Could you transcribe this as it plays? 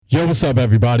Yo, what's up,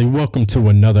 everybody? Welcome to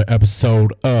another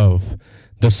episode of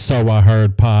the So I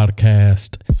Heard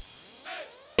podcast.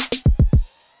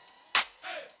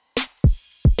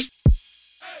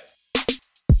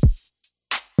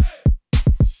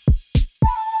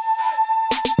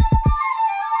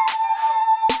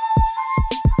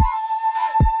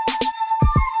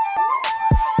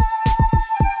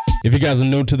 If you guys are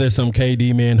new to this, I'm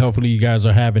KD, man. Hopefully you guys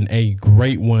are having a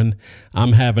great one.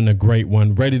 I'm having a great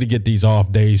one. Ready to get these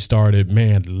off days started.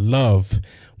 Man, love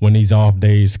when these off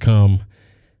days come.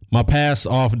 My past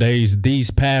off days,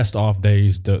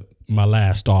 my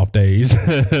last off days,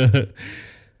 I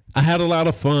had a lot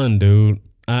of fun, dude.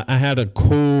 I had a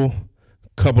cool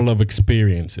couple of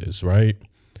experiences, right?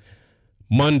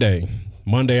 Monday,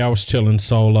 I was chilling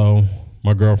solo.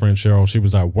 My girlfriend, Cheryl, she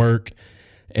was at work,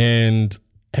 and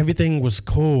everything was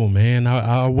cool, man.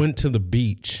 I went to the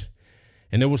beach,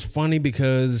 and it was funny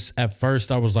because at first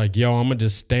I was like, yo, I'm going to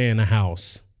just stay in the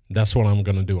house. That's what I'm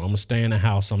going to do. I'm going to stay in the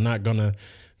house. I'm not going to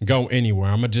go anywhere.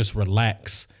 I'm going to just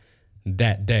relax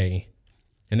that day.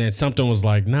 And then something was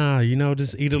like, nah,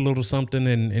 just eat a little something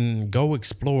and go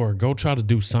explore. Go try to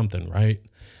do something, right?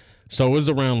 So it was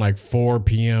around like 4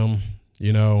 p.m.,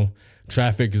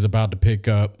 traffic is about to pick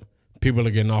up. People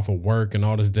are getting off of work and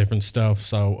all this different stuff.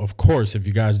 So, of course, if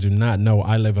you guys do not know,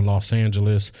 I live in Los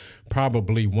Angeles,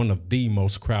 probably one of the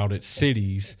most crowded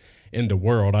cities in the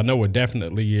world. I know it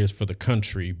definitely is for the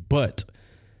country, but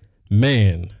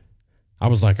man, I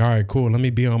was like, all right, cool, let me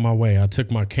be on my way. I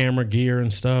took my camera gear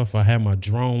and stuff. I had my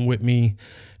drone with me,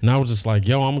 and I was just like,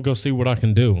 yo, I'm gonna go see what I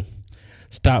can do.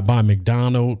 Stop by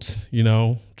McDonald's,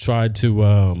 tried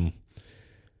to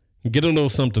get a little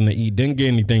something to eat. Didn't get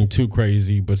anything too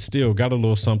crazy, but still got a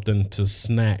little something to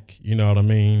snack. You know what I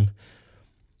mean?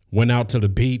 Went out to the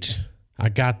beach. I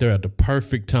got there at the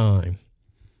perfect time.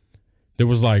 There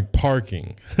was like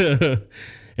parking.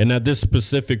 And at this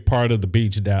specific part of the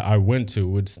beach that I went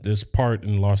to, it's this part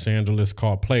in Los Angeles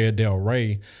called Playa del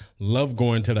Rey. Love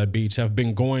going to that beach. I've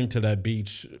been going to that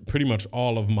beach pretty much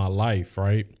all of my life,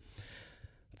 right?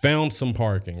 Found some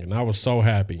parking, and I was so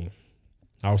happy.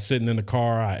 I was sitting in the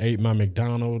car, I ate my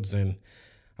McDonald's, and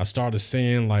I started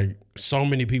seeing like so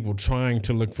many people trying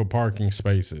to look for parking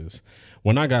spaces.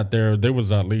 When I got there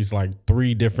was at least like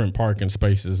 3 different parking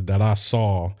spaces that I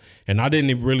saw, and I didn't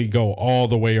even really go all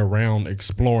the way around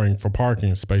exploring for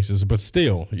parking spaces, but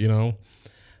still,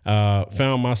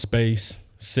 found my space,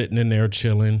 sitting in there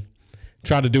chilling,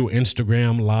 tried to do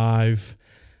Instagram Live,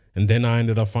 and then I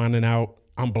ended up finding out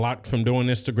I'm blocked from doing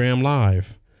Instagram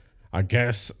Live. I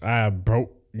guess I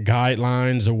broke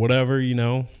guidelines or whatever,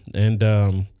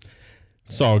 and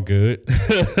it's all good.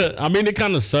 I mean, it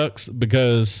kind of sucks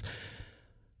because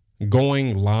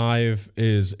going live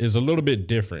is a little bit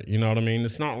different. You know what I mean?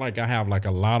 It's not like I have like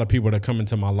a lot of people that come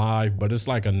into my live, but it's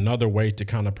like another way to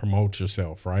kind of promote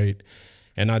yourself, right?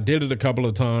 And I did it a couple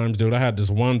of times, dude. I had this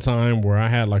one time where I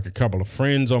had like a couple of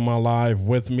friends on my live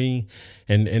with me,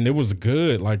 and it was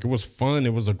good. Like, it was fun.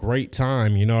 It was a great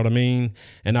time. You know what I mean?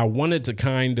 And I wanted to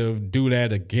kind of do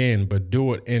that again, but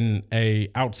do it in a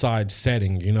outside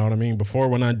setting. You know what I mean? Before,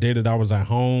 when I did it, I was at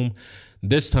home.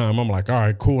 This time I'm like, all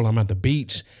right, cool. I'm at the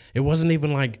beach. It wasn't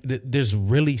even like this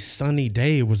really sunny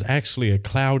day. It was actually a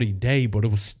cloudy day, but it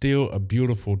was still a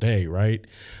beautiful day, right?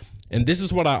 And this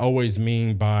is what I always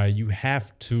mean by you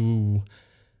have to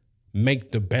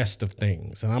make the best of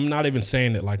things. And I'm not even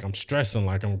saying it like I'm stressing,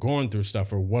 like I'm going through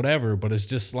stuff or whatever, but it's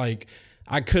just like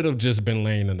I could have just been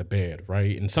laying in the bed,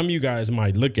 right? And some of you guys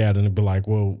might look at it and be like,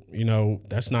 well,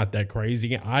 that's not that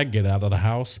crazy. I get out of the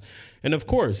house. And of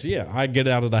course, yeah, I get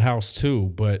out of the house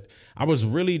too. But I was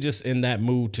really just in that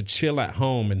mood to chill at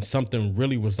home, and something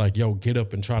really was like, yo, get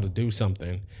up and try to do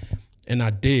something. And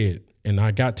I did. And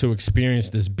I got to experience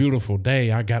this beautiful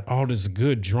day. I got all this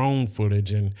good drone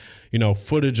footage and,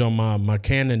 footage on my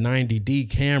Canon 90D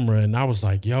camera. And I was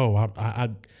like, yo, I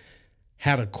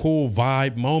had a cool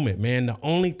vibe moment, man. The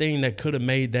only thing that could have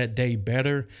made that day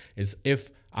better is if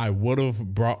I would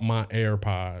have brought my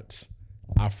AirPods.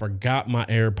 I forgot my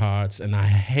AirPods, and I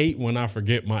hate when I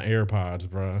forget my AirPods,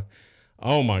 bro.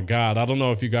 Oh my God. I don't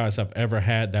know if you guys have ever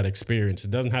had that experience.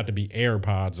 It doesn't have to be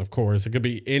AirPods, of course. It could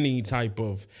be any type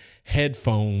of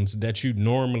headphones that you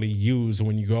normally use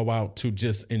when you go out to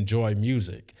just enjoy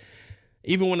music.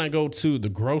 Even when I go to the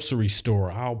grocery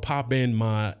store, I'll pop in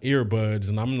my earbuds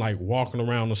and I'm like walking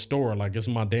around the store like it's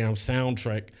my damn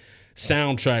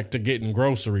soundtrack to getting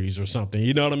groceries or something.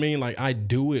 You know what I mean? Like, I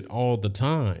do it all the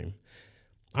time.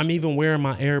 I'm even wearing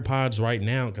my AirPods right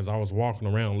now because I was walking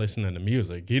around listening to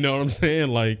music. You know what I'm saying?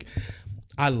 Like,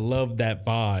 I love that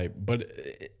vibe. But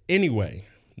anyway,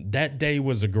 that day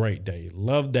was a great day.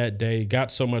 Loved that day.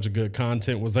 Got so much good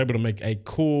content. Was able to make a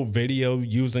cool video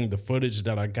using the footage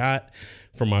that I got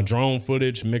from my drone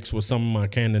footage mixed with some of my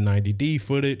Canon 90D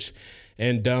footage.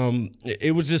 And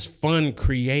it was just fun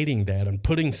creating that and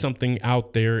putting something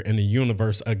out there in the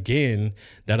universe again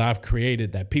that I've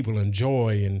created that people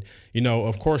enjoy. And, you know,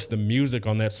 of course, the music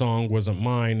on that song wasn't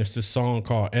mine. It's this song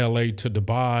called LA to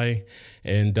Dubai.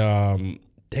 And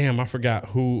damn, I forgot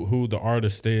who the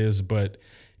artist is. But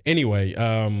anyway,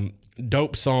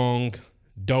 dope song,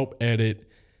 dope edit.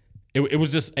 It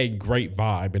was just a great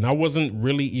vibe. And I wasn't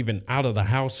really even out of the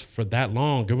house for that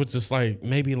long. It was just like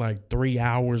maybe like 3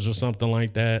 hours or something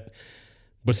like that.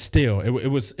 But still, it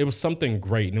was something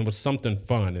great and it was something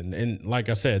fun. And like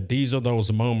I said, these are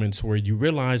those moments where you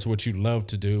realize what you love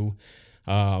to do,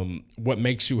 what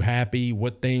makes you happy,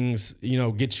 what things, you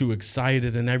know, get you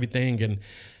excited and everything. And,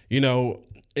 you know,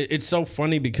 it's so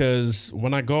funny because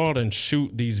when I go out and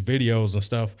shoot these videos and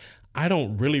stuff, I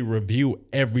don't really review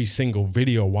every single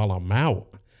video while I'm out.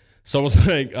 So it's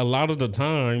like a lot of the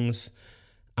times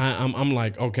I'm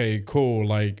like, okay, cool.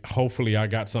 Like, hopefully I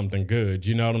got something good.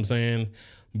 You know what I'm saying?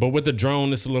 But with the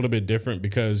drone, it's a little bit different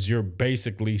because you're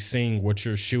basically seeing what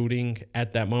you're shooting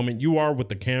at that moment. You are with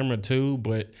the camera too,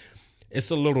 but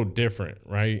it's a little different,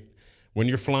 right? When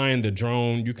you're flying the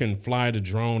drone, you can fly the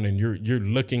drone and you're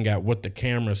looking at what the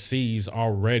camera sees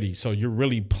already. So you're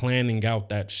really planning out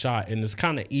that shot, and it's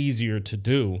kind of easier to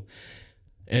do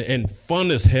and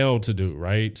fun as hell to do,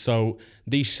 right? So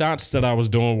these shots that I was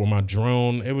doing with my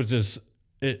drone, it was just,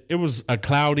 it was a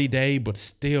cloudy day, but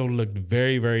still looked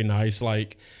very, very nice.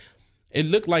 Like, it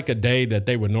looked like a day that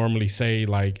they would normally say,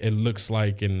 like, it looks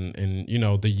like in you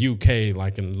know, the UK,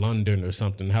 like in London or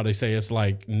something, how they say it's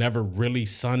like never really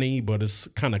sunny, but it's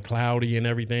kind of cloudy and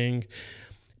everything.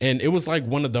 And it was like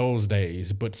one of those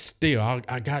days, but still,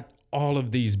 I got all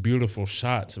of these beautiful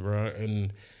shots, bro.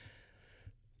 And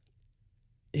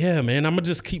yeah, man, I'm gonna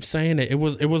just keep saying it. It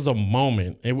was a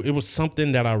moment. It was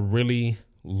something that I really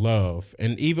love.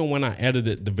 And even when I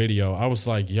edited the video, I was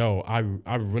like, yo,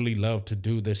 I really love to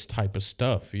do this type of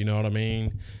stuff. You know what I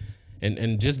mean?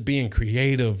 And just being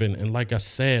creative and like I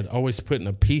said, always putting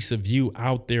a piece of you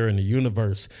out there in the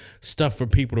universe, stuff for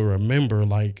people to remember.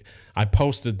 Like, I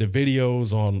posted the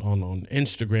videos on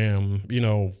Instagram, you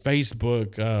know,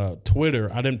 Facebook, Twitter.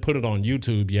 I didn't put it on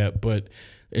YouTube yet, but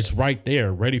it's right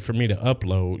there ready for me to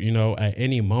upload, you know, at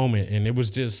any moment. And it was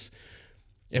just,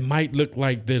 it might look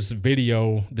like this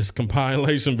video, this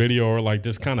compilation video, or like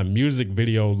this kind of music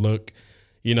video look,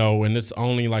 you know, and it's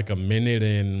only like a minute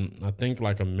and I think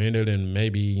like a minute and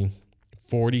maybe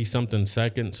 40 something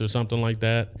seconds or something like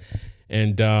that.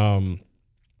 And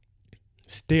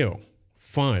still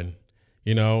fun,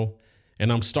 you know,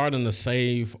 and I'm starting to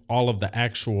save all of the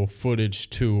actual footage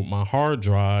to my hard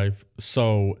drive.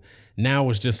 So now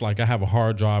it's just like I have a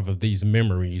hard drive of these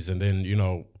memories, and then, you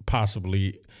know,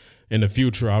 possibly in the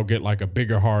future, I'll get like a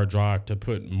bigger hard drive to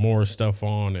put more stuff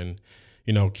on and,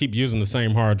 you know, keep using the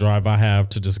same hard drive I have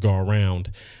to just go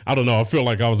around. I don't know. I feel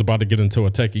like I was about to get into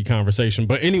a techie conversation.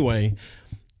 But anyway,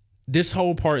 this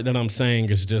whole part that I'm saying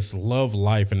is just love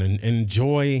life and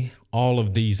enjoy all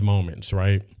of these moments,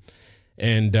 right?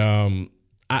 And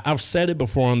I've said it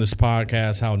before on this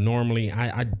podcast how normally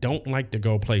I don't like to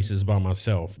go places by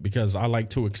myself because I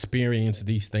like to experience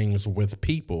these things with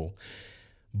people.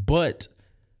 But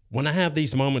when I have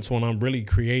these moments when I'm really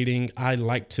creating, I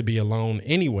like to be alone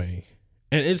anyway.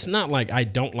 And it's not like I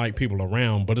don't like people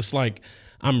around, but it's like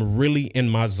I'm really in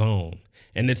my zone.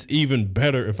 And it's even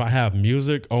better if I have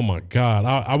music. Oh my God,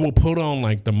 I will put on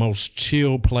like the most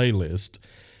chill playlist,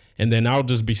 and then I'll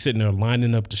just be sitting there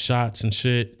lining up the shots and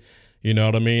shit. You know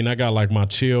what I mean? I got like my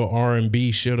chill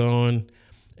R&B shit on,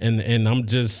 and I'm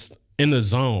just in the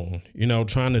zone, you know,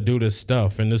 trying to do this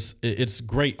stuff. And it's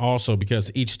great also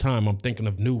because each time I'm thinking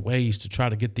of new ways to try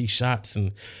to get these shots.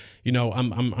 And, you know,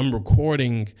 I'm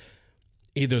recording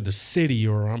either the city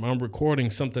or I'm recording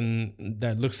something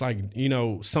that looks like, you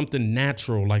know, something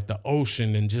natural like the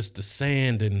ocean and just the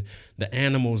sand and the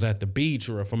animals at the beach,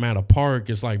 or if I'm at a park,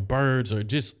 it's like birds or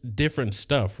just different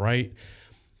stuff, right?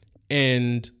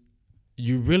 And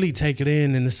you really take it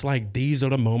in, and it's like these are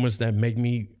the moments that make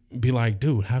me be like,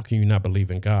 dude, how can you not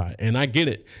believe in God? And I get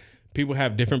it. People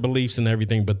have different beliefs and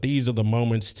everything, but these are the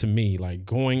moments to me, like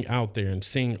going out there and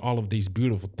seeing all of these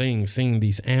beautiful things, seeing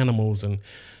these animals. And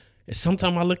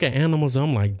sometimes I look at animals and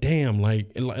I'm like, damn,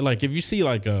 like if you see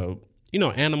like you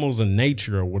know, animals in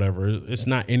nature or whatever, it's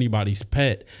not anybody's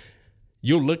pet.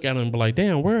 You'll look at them and be like,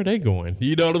 damn, where are they going?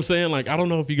 You know what I'm saying? Like, I don't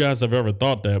know if you guys have ever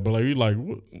thought that, but like, you're like,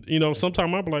 you know,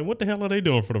 sometimes I'll be like, what the hell are they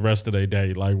doing for the rest of their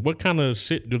day? Like, what kind of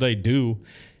shit do they do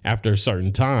after a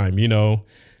certain time, you know?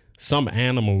 some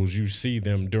animals, you see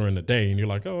them during the day and you're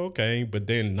like, oh, okay. But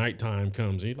then nighttime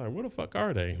comes and you're like, where the fuck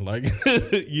are they? Like,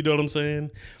 you know what I'm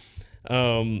saying?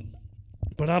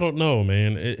 But I don't know,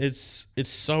 man. It's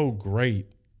so great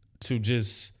to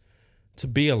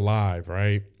be alive,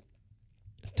 right?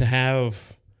 To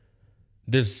have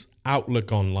this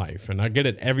outlook on life. And I get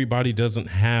it. Everybody doesn't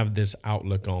have this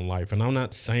outlook on life. And I'm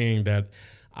not saying that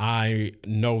I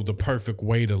know the perfect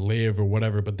way to live or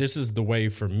whatever, but this is the way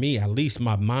for me, at least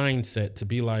my mindset, to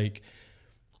be like,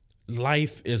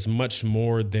 life is much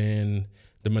more than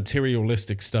the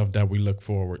materialistic stuff that we look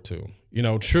forward to. You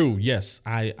know, true, yes,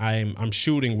 I'm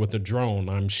shooting with a drone,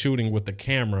 I'm shooting with a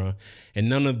camera, and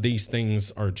none of these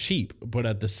things are cheap. But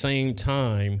at the same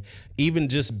time, even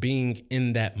just being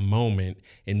in that moment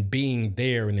and being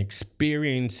there and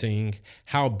experiencing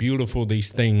how beautiful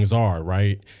these things are,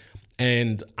 right?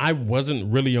 And I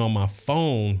wasn't really on my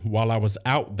phone while I was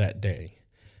out that day.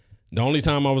 The only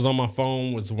time I was on my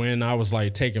phone was when I was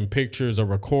like taking pictures or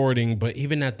recording. But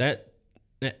even at that,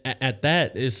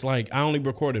 it's like I only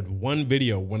recorded one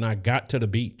video when I got to the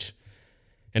beach.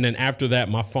 And then after that,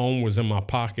 my phone was in my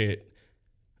pocket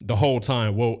the whole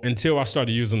time. Well, until I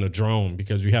started using the drone,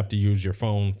 because you have to use your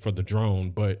phone for the drone.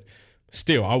 But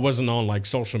still, I wasn't on like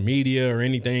social media or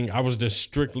anything. I was just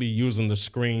strictly using the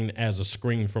screen as a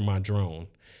screen for my drone.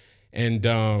 And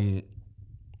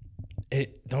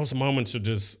those moments are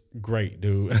just great,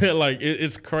 dude. Like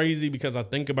it's crazy because I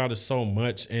think about it so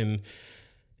much. And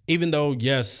even though,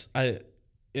 yes, I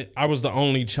was the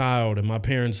only child and my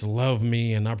parents loved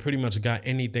me and I pretty much got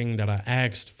anything that I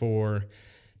asked for,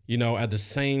 you know, at the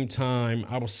same time,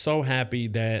 I was so happy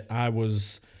that I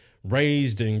was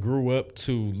raised and grew up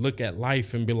to look at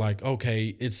life and be like,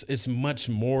 okay, it's much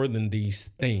more than these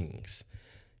things,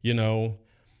 you know?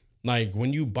 Like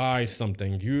when you buy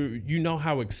something, you know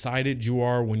how excited you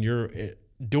are when you're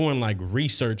doing like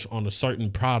research on a certain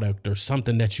product or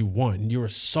something that you want, and you're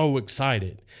so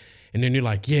excited. And then you're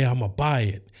like, yeah, I'm gonna buy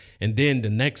it. And then the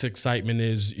next excitement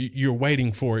is you're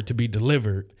waiting for it to be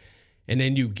delivered. And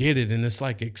then you get it and it's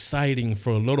like exciting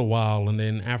for a little while. And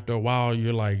then after a while,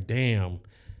 you're like, damn,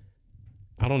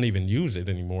 I don't even use it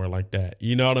anymore like that.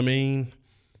 You know what I mean?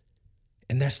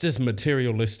 And that's just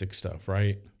materialistic stuff,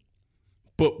 right?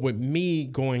 But with me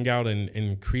going out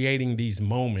and creating these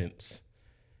moments,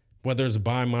 whether it's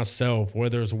by myself,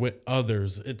 whether it's with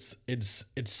others, it's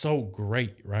so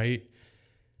great, right?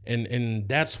 And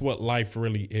that's what life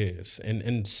really is.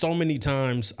 And so many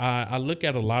times I look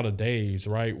at a lot of days,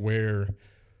 right, where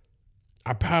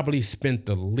I probably spent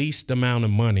the least amount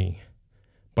of money,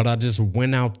 but I just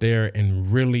went out there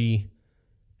and really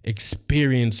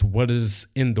experienced what is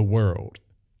in the world.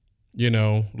 You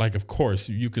know, like, of course,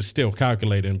 you could still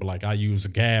calculate it and be like, I use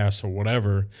gas or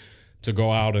whatever to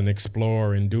go out and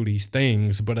explore and do these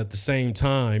things. But at the same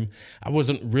time, I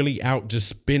wasn't really out just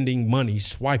spending money,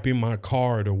 swiping my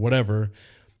card or whatever.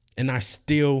 And I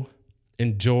still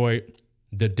enjoyed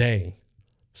the day,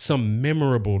 some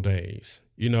memorable days.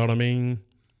 You know what I mean?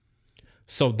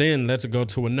 So then let's go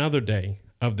to another day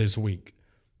of this week.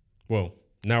 Well,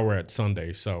 now we're at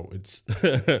Sunday, so it's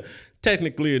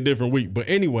technically a different week. But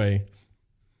anyway,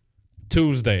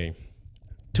 Tuesday.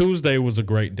 Tuesday was a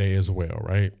great day as well,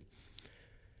 right?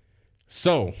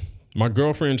 So my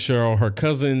girlfriend, Cheryl, her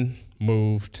cousin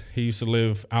moved. He used to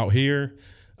live out here,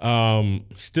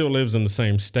 still lives in the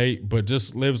same state, but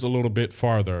just lives a little bit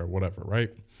farther or whatever, right?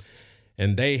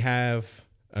 And they have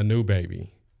a new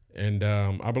baby. And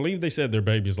I believe they said their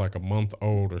baby's like a month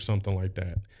old or something like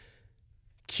that.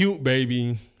 Cute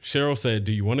baby. Cheryl said,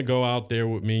 do you want to go out there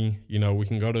with me? You know, we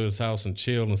can go to his house and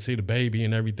chill and see the baby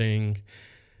and everything.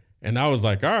 And I was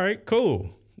like, all right, cool.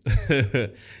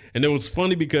 And it was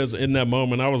funny because in that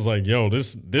moment I was like, yo,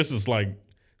 this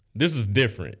is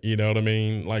different. You know what I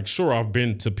mean? Like, sure, I've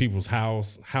been to people's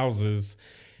houses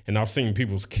and I've seen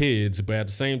people's kids, but at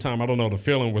the same time, I don't know, the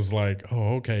feeling was like,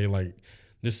 oh, okay, like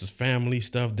this is family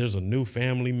stuff. There's a new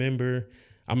family member.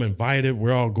 I'm invited.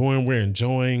 We're all going, we're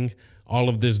enjoying all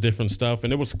of this different stuff.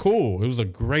 And it was cool. It was a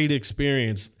great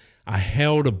experience. I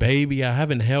held a baby. I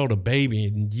haven't held a baby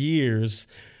in years.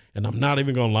 And I'm not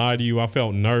even going to lie to you. I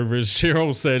felt nervous.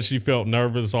 Cheryl said she felt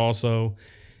nervous also.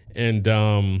 And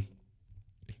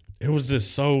it was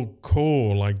just so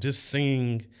cool. Like just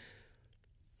seeing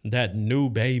that new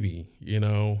baby, you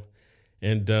know,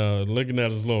 and looking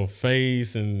at his little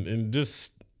face and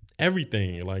just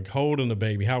everything, like holding the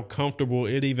baby, how comfortable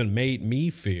it even made me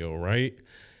feel, right?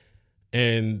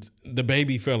 And the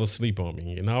baby fell asleep on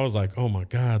me. And I was like, oh my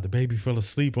God, the baby fell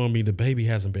asleep on me. The baby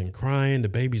hasn't been crying. The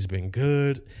baby's been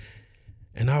good.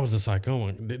 And I was just like, oh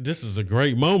my, this is a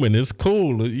great moment. It's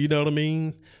cool. You know what I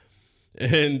mean?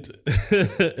 And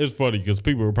it's funny because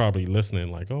people were probably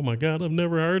listening like, oh my God, I've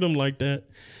never heard him like that.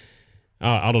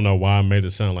 I don't know why I made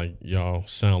it sound like y'all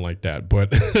sound like that,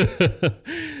 but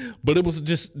but it was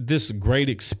just this great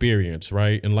experience,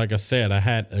 right? And like I said, I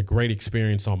had a great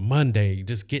experience on Monday,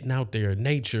 just getting out there in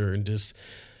nature and just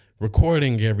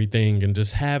recording everything and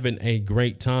just having a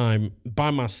great time by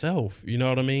myself. You know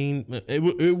what I mean? It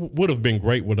would have been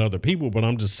great with other people, but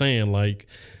I'm just saying, like,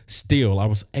 still, I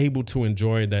was able to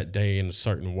enjoy that day in a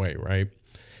certain way, right?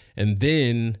 And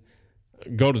then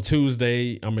go to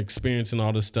Tuesday, I'm experiencing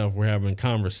all this stuff. We're having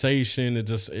conversation.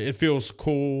 It feels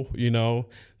cool, you know.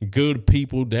 Good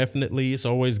people, definitely. It's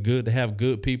always good to have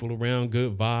good people around,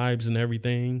 good vibes and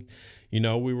everything. You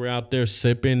know, we were out there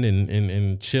sipping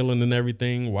and chilling and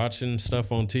everything, watching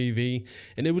stuff on TV.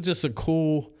 And it was just a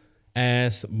cool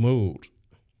ass mood.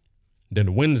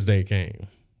 Then Wednesday came.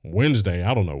 Wednesday,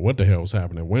 I don't know what the hell was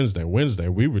happening Wednesday,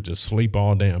 we would just sleep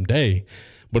all damn day.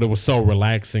 But it was so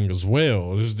relaxing as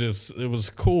well. It was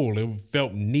cool. It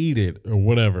felt needed or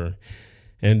whatever.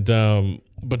 And,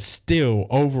 but still,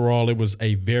 overall, it was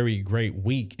a very great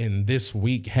week. And this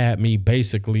week had me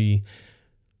basically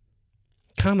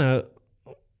kind of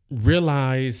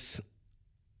realize,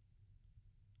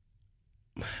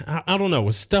 I don't know,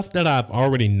 it's stuff that I've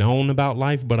already known about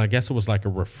life, but I guess it was like a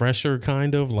refresher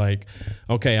kind of like,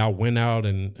 okay, I went out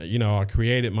and, you know, I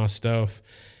created my stuff.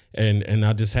 And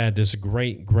I just had this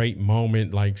great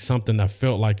moment, like something that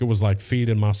felt like it was like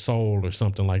feeding my soul or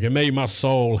something. Like it made my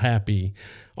soul happy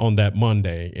on that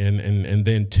Monday. And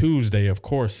then Tuesday, of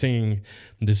course, seeing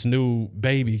this new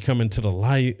baby coming to the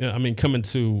light. I mean, coming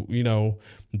to, you know,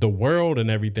 the world and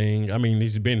everything. I mean,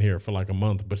 he's been here for like a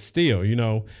month, but still, you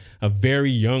know, a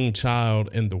very young child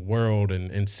in the world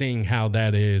and seeing how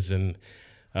that is and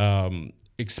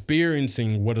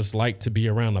experiencing what it's like to be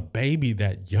around a baby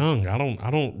that young. I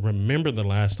don't remember the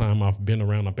last time I've been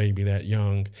around a baby that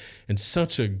young and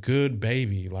such a good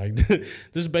baby. Like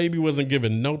this baby wasn't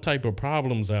giving no type of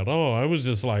problems at all. I was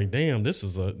just like, damn, this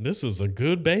is a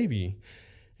good baby.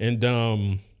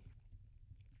 And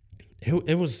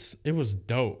it was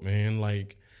dope, man.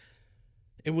 Like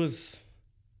it was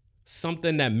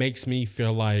something that makes me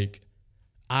feel like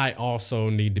I also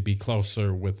need to be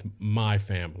closer with my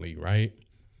family, right?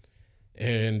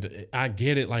 And I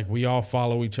get it, like we all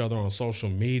follow each other on social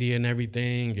media and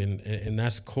everything, and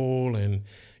that's cool. And,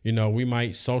 you know, we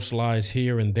might socialize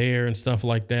here and there and stuff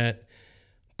like that.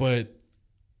 But,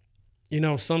 you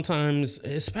know, sometimes,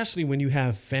 especially when you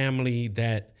have family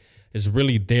that is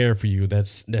really there for you,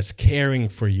 that's caring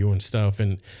for you and stuff.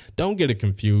 And don't get it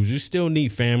confused. You still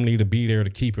need family to be there to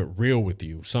keep it real with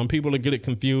you. Some people will get it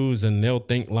confused and they'll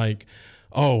think like,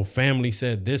 oh, family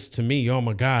said this to me. Oh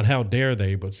my God, how dare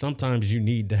they? But sometimes you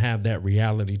need to have that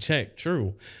reality check.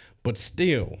 True. But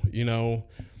still, you know,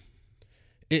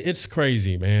 it's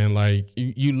crazy, man. Like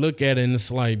you look at it and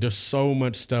it's like there's so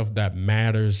much stuff that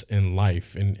matters in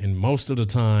life. And most of the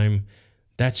time,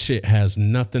 that shit has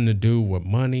nothing to do with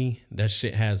money. That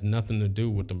shit has nothing to do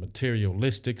with the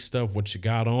materialistic stuff, what you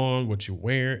got on, what you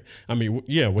wear. I mean,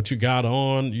 yeah, what you got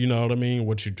on, you know what I mean?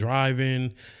 What you're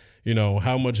driving, you know,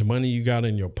 how much money you got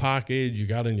in your pocket, you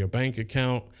got in your bank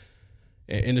account.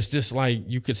 And it's just like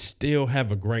you could still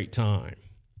have a great time.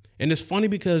 And it's funny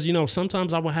because, you know,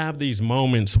 sometimes I would have these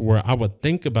moments where I would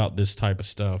think about this type of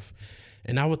stuff.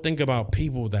 And I would think about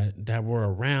people that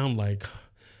were around like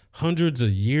hundreds of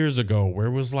years ago where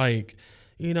it was like,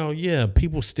 you know, yeah,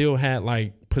 people still had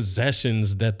like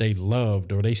possessions that they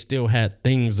loved or they still had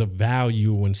things of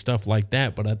value and stuff like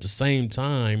that. But at the same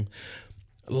time,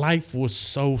 life was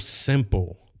so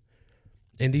simple.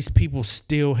 And these people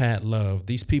still had love.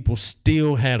 These people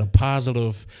still had a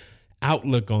positive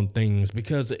outlook on things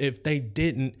because if they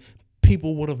didn't,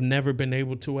 people would have never been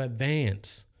able to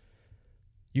advance.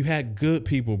 You had good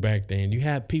people back then. You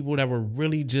had people that were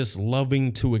really just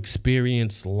loving to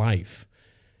experience life.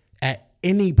 At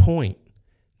any point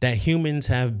that humans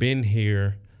have been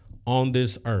here on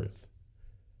this earth,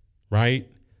 right?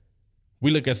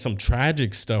 We look at some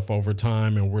tragic stuff over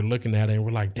time and we're looking at it and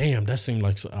we're like, damn, that seemed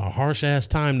like a harsh ass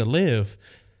time to live.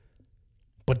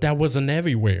 But that wasn't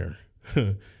everywhere.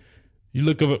 You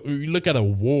look at a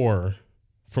war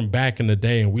from back in the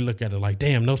day and we look at it like,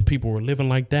 damn, those people were living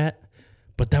like that.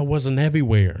 But that wasn't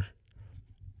everywhere.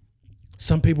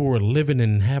 Some people were living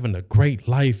and having a great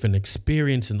life and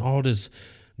experiencing all this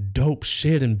dope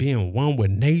shit and being one with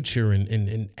nature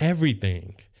and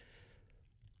everything.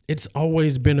 It's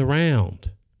always been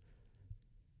around.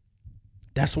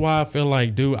 That's why I feel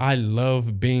like, dude, I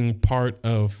love being part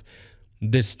of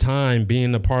this time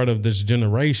being a part of this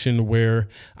generation where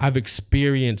I've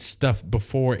experienced stuff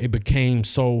before it became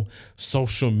so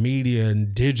social media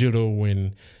and digital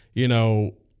and,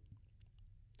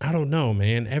 I don't know,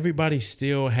 man. Everybody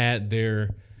still had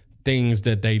their things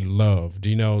that they loved.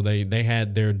 They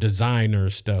had their designer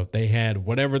stuff. They had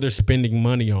whatever they're spending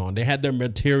money on. They had their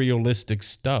materialistic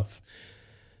stuff.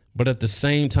 But at the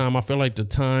same time, I feel like the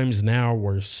times now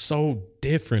were so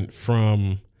different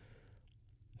from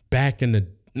back in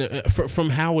from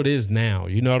how it is now.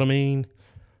 You know what I mean?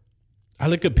 I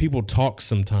look at people talk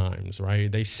sometimes, right?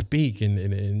 They speak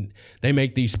and they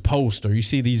make these posts, or you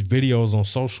see these videos on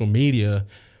social media,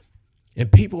 and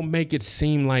people make it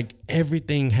seem like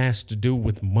everything has to do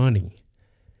with money.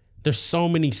 There's so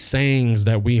many sayings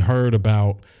that we heard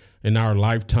about in our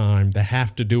lifetime that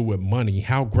have to do with money,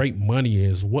 how great money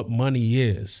is, what money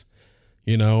is,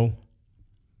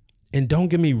 And don't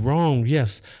get me wrong,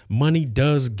 yes, money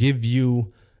does give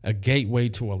you a gateway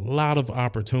to a lot of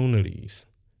opportunities.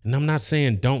 And I'm not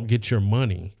saying don't get your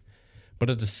money, but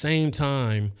at the same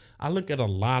time, I look at a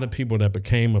lot of people that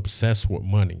became obsessed with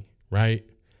money, right?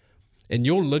 And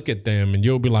you'll look at them and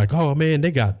you'll be like, oh man,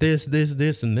 they got this, and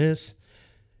this,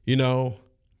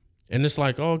 And it's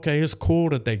like, okay, it's cool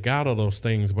that they got all those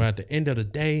things. But at the end of the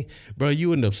day, bro,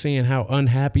 you end up seeing how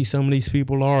unhappy some of these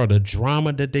people are, the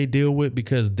drama that they deal with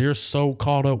because they're so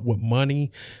caught up with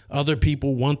money. Other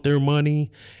people want their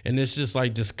money. And it's just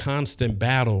like this constant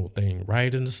battle thing,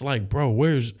 right? And it's like, bro,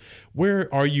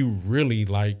 where are you really,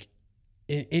 like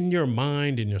in your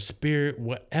mind, in your spirit,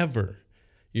 whatever,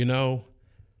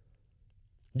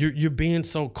 You're being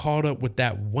so caught up with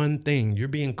that one thing. You're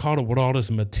being caught up with all this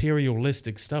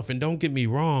materialistic stuff. And don't get me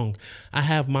wrong, I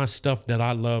have my stuff that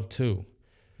I love too.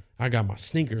 I got my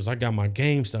sneakers, I got my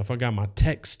game stuff, I got my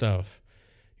tech stuff.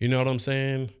 You know what I'm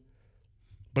saying?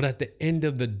 But at the end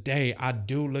of the day, I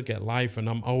do look at life and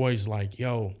I'm always like,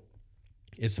 yo,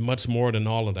 it's much more than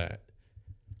all of that.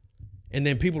 And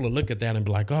then people will look at that and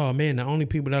be like, oh man, the only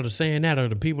people that are saying that are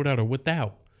the people that are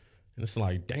without. And it's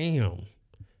like, damn.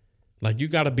 Like, you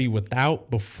got to be without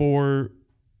before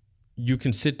you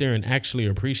can sit there and actually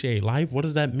appreciate life. What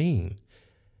does that mean?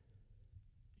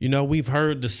 We've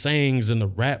heard the sayings and the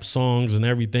rap songs and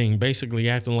everything basically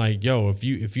acting like, yo,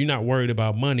 if you're not worried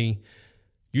about money,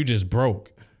 you just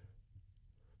broke.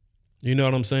 You know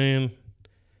what I'm saying?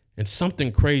 And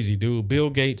something crazy, dude.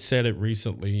 Bill Gates said it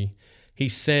recently. He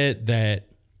said that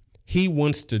he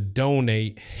wants to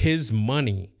donate his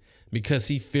money because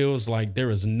he feels like there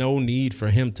is no need for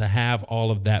him to have all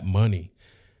of that money.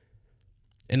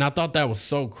 And I thought that was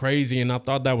so crazy and I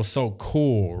thought that was so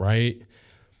cool, right?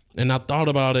 And I thought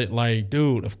about it like,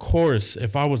 dude, of course,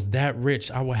 if I was that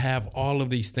rich, I would have all of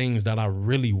these things that I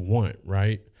really want,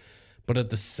 right? But at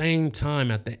the same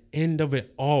time, at the end of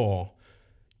it all,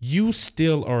 you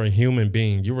still are a human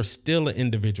being. You are still an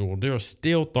individual. There are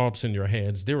still thoughts in your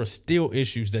heads. There are still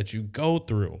issues that you go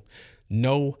through,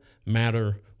 no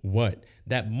matter what.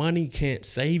 That money can't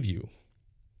save you,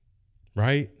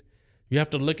 right? You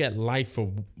have to look at life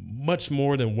for much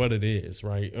more than what it is,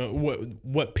 right?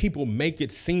 What people make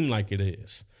it seem like it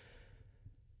is.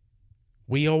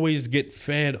 We always get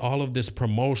fed all of this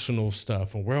promotional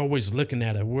stuff and we're always looking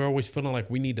at it. We're always feeling like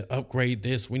we need to upgrade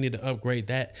this. We need to upgrade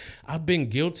that. I've been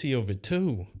guilty of it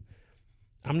too.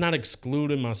 I'm not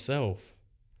excluding myself,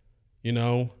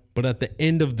 but at the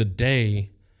end of the day,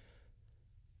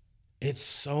 it's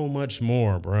so much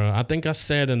more, bro. I think I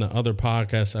said in the other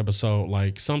podcast episode,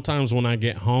 like sometimes when I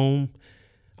get home,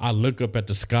 I look up at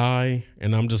the sky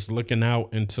and I'm just looking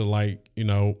out into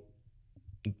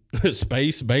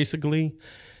space basically.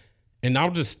 And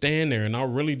I'll just stand there and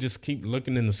I'll really just keep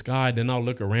looking in the sky. Then I'll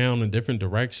look around in different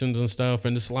directions and stuff.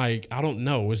 And it's like, I don't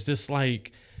know. It's just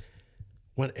like,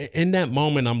 when in that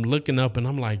moment, I'm looking up and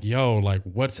I'm like, yo, like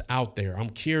what's out there? I'm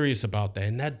curious about that.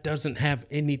 And that doesn't have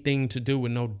anything to do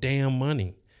with no damn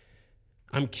money.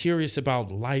 I'm curious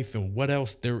about life and what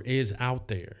else there is out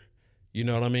there. You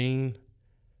know what I mean?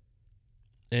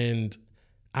 And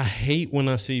I hate when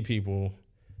I see people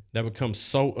that become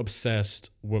so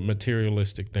obsessed with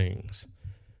materialistic things.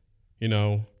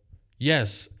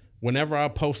 Yes, whenever I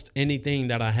post anything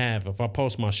that I have, if I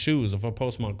post my shoes, if I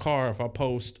post my car, if I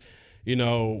post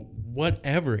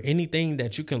whatever, anything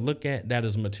that you can look at that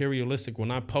is materialistic,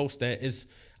 when I post that,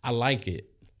 I like it.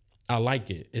 I like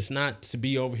it. It's not to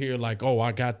be over here like, oh,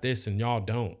 I got this and y'all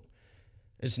don't.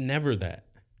 It's never that.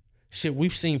 Shit,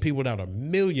 we've seen people that are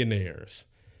millionaires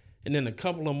and in a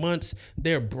couple of months,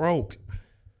 they're broke.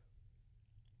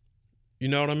 You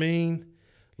know what I mean?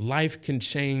 Life can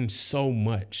change so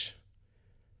much.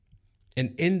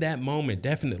 And in that moment,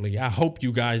 definitely, I hope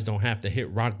you guys don't have to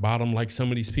hit rock bottom like some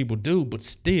of these people do, but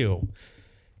still,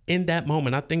 in that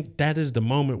moment, I think that is the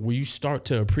moment where you start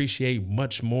to appreciate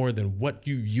much more than what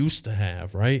you used to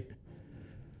have, right?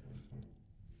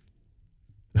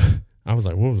 I was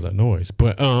like, what was that noise?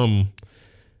 But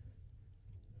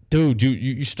dude,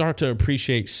 you start to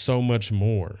appreciate so much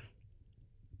more.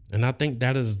 And I think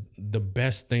that is the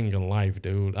best thing in life,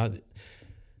 dude.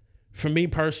 For me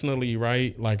personally,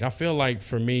 right? Like I feel like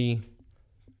for me,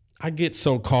 I get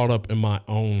so caught up in my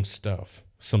own stuff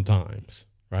sometimes,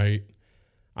 right?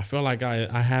 I feel like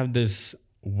I have this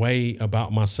way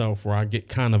about myself where I get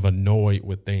kind of annoyed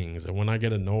with things. And when I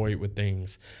get annoyed with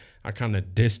things, I kind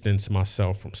of distance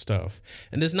myself from stuff.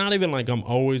 And it's not even like I'm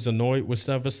always annoyed with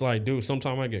stuff. It's like, dude,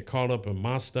 sometimes I get caught up in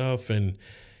my stuff and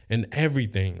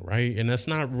everything, right? And that's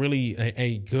not really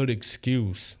a good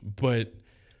excuse. But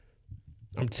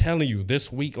I'm telling you, this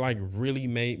week like really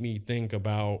made me think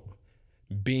about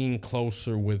being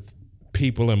closer with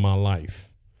people in my life.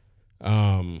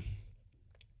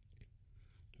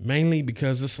 Mainly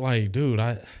because it's like, dude,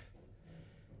 I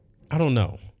don't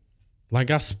know. Like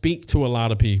I speak to a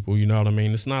lot of people, you know what I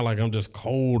mean? It's not like I'm just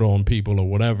cold on people or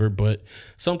whatever, but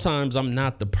sometimes I'm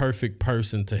not the perfect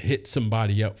person to hit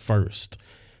somebody up first,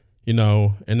 you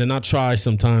know? And then I try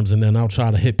sometimes and then I'll try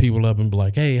to hit people up and be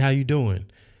like, hey, how you doing?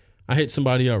 I hit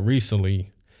somebody up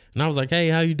recently and I was like, hey,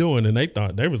 how you doing? And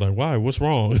they was like, why, what's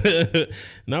wrong?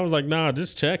 And I was like, nah,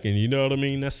 just checking, you know what I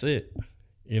mean? That's it,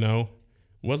 you know?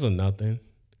 Wasn't nothing.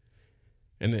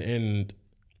 And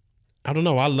I don't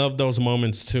know. I love those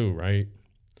moments too, right?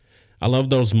 I love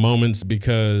those moments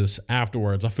because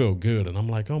afterwards I feel good and I'm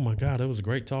like, oh my God, it was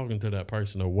great talking to that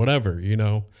person or whatever, you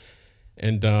know?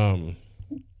 And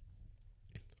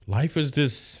life is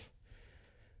just,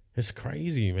 it's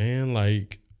crazy, man.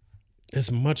 Like it's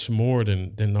much more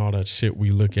than all that shit we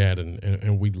look at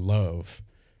and we love.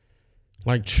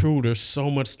 Like true, there's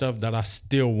so much stuff that I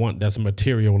still want that's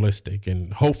materialistic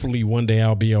and hopefully one day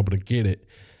I'll be able to get it.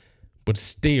 But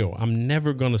still, I'm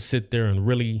never going to sit there and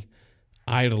really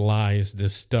idolize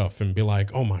this stuff and be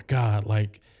like, oh my God,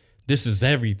 like this is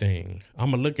everything.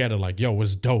 I'm going to look at it like, yo,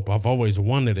 it's dope. I've always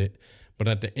wanted it. But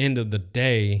at the end of the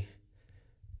day,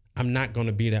 I'm not going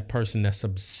to be that person that's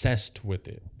obsessed with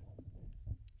it.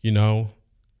 You know,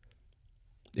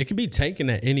 it can be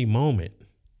taken at any moment,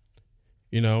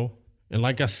 you know? And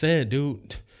like I said,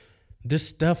 dude, this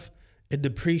stuff, it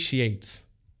depreciates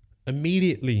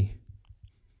immediately.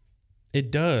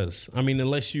 It does. I mean,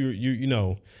 unless you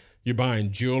know, you're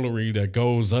buying jewelry that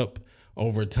goes up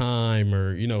over time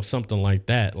or, you know, something like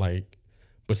that. Like,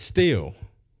 but still,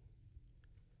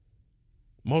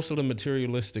 most of the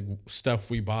materialistic stuff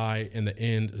we buy in the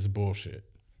end is bullshit.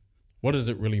 What does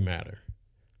it really matter?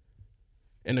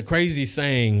 And the crazy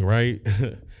saying, right?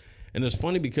 And it's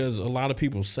funny because a lot of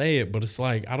people say it, but it's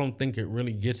like, I don't think it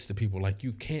really gets to people. Like,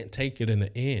 you can't take it in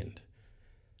the end.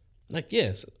 Like,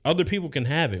 yes, other people can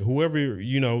have it. Whoever,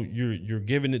 you know, you're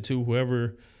giving it to,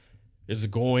 whoever is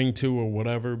going to or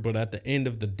whatever. But at the end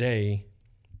of the day,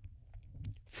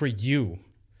 for you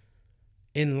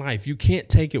in life, you can't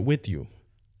take it with you.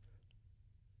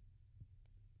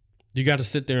 You got to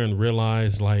sit there and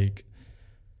realize, like,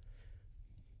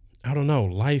 I don't know,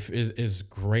 life is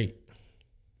great.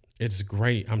 It's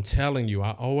great. I'm telling you,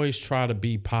 I always try to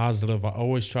be positive. I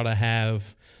always try to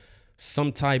have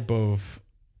some type of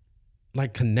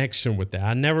like connection with that.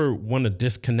 I never want to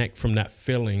disconnect from that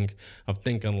feeling of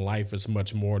thinking life is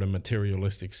much more than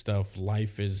materialistic stuff.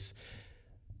 Life is,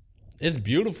 it's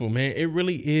beautiful, man. It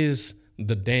really is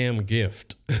the damn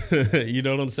gift. You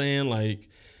know what I'm saying? Like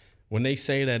when they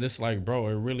say that, it's like, bro,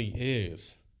 it really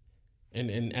is.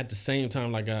 And at the same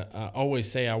time, like I always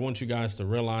say, I want you guys to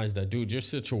realize that, dude, your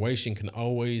situation can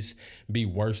always be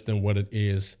worse than what it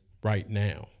is right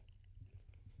now.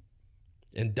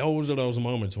 And those are those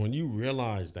moments when you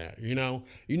realize that, you know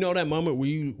that moment where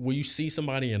you see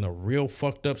somebody in a real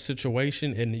fucked up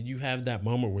situation and then you have that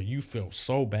moment where you feel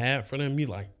so bad for them. You're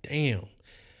like, damn.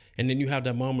 And then you have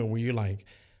that moment where you're like,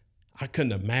 I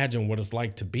couldn't imagine what it's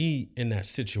like to be in that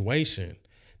situation.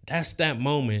 That's that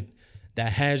moment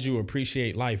that has you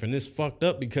appreciate life. And it's fucked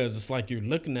up because it's like you're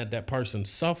looking at that person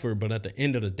suffer, but at the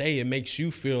end of the day, it makes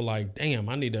you feel like, damn,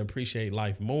 I need to appreciate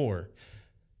life more.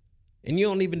 And you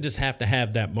don't even just have to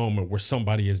have that moment where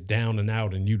somebody is down and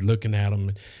out and you looking at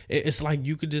them. It's like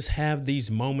you could just have these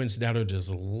moments that are just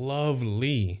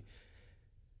lovely,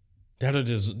 that are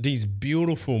just these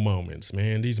beautiful moments,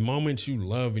 man. These moments you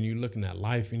love and you're looking at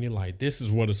life and you're like, this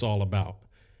is what it's all about.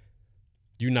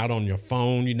 You're not on your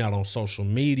phone. You're not on social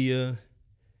media.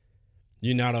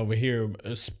 You're not over here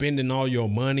spending all your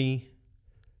money.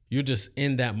 You're just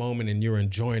in that moment and you're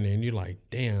enjoying it and you're like,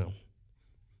 damn,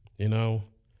 you know?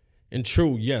 And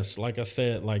true, yes, like I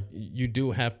said, like you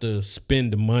do have to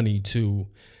spend the money to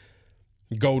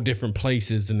go different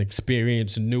places and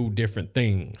experience new different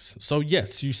things. So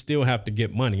yes, you still have to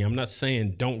get money. I'm not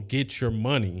saying don't get your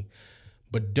money,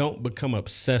 but don't become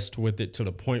obsessed with it to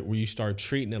the point where you start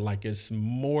treating it like it's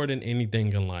more than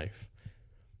anything in life.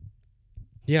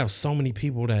 You have so many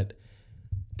people that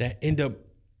end up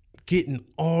getting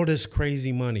all this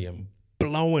crazy money and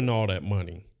blowing all that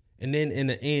money. And then in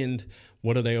the end,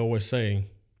 what do they always say?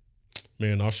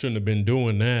 Man, I shouldn't have been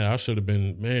doing that. I should have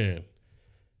been, man.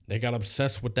 They got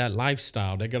obsessed with that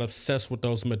lifestyle. They got obsessed with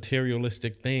those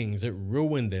materialistic things. It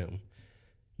ruined them,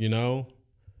 you know?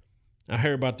 I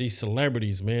hear about these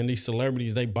celebrities, man. These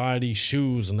celebrities, they buy these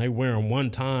shoes and they wear them one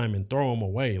time and throw them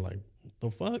away. Like,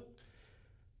 the fuck?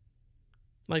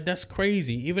 Like, that's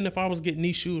crazy. Even if I was getting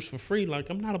these shoes for free, like,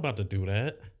 I'm not about to do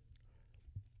that.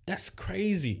 That's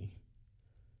crazy.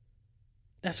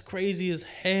 That's crazy as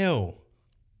hell.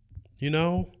 You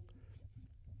know?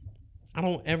 I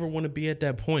don't ever want to be at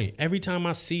that point. Every time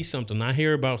I see something, I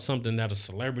hear about something that a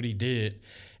celebrity did,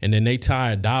 and then they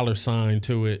tie a dollar sign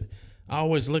to it, I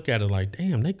always look at it like,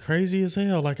 damn, they crazy as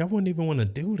hell. Like, I wouldn't even want to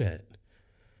do that.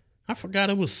 I forgot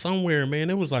it was somewhere, man.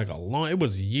 It was like it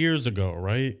was years ago,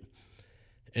 right?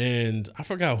 And I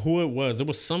forgot who it was. It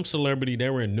was some celebrity. They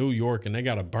were in New York, and they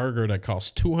got a burger that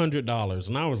cost $200.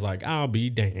 And I was like, I'll be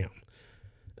damned.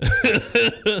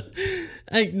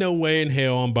 Ain't no way in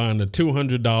hell I'm buying a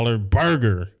 $200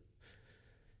 burger.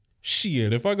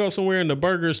 Shit, if I go somewhere and the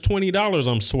burger is $20,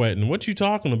 I'm sweating. What you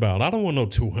talking about? I don't want no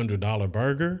 $200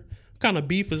 burger. What kind of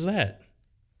beef is that?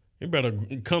 You better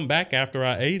come back after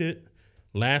I ate it.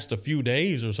 Last a few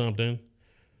days or something.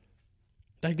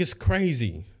 That gets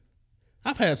crazy.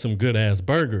 I've had some good ass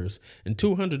burgers, and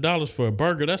 $200 for a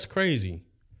burger, that's crazy.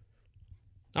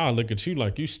 I'll look at you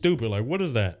like you stupid. Like, what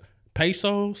is that?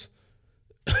 Pesos?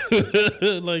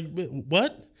 Like,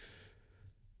 what?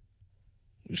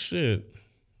 Shit.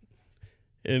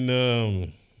 And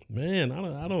man,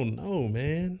 I don't know,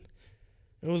 man.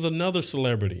 It was another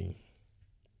celebrity.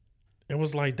 It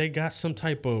was like they got some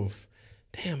type of,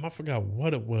 damn, I forgot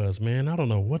what it was, man. I don't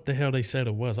know what the hell they said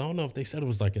it was. I don't know if they said it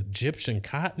was like Egyptian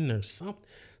cotton or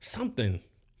something.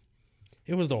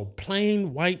 It was a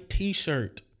plain white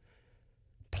t-shirt.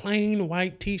 Plain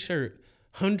white t-shirt.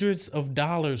 Hundreds of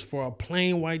dollars for a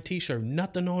plain white t-shirt.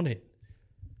 Nothing on it.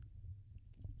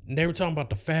 And they were talking about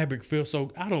the fabric feel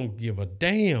so. I don't give a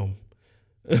damn.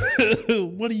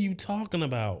 What are you talking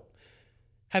about?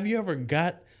 Have you ever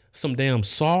got some damn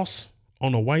sauce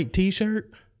on a white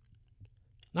t-shirt?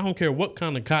 I don't care what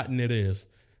kind of cotton it is.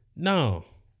 No.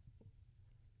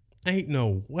 Ain't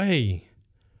no way.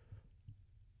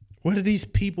 Where do these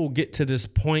people get to this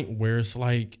point where it's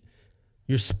like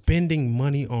you're spending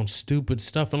money on stupid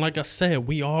stuff? And like I said,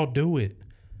 we all do it.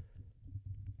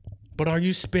 But are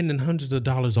you spending hundreds of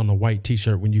dollars on a white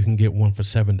t-shirt when you can get one for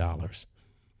 $7?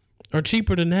 Or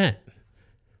cheaper than that?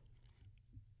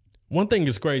 One thing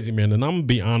is crazy, man, and I'm going to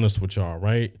be honest with y'all,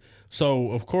 right?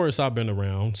 So, of course, I've been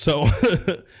around. So,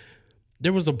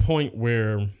 there was a point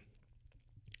where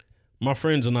my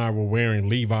friends and I were wearing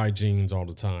Levi jeans all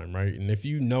the time, right? And if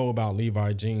you know about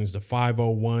Levi jeans, the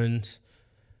 501s,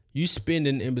 you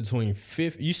spending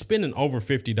over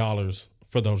 $50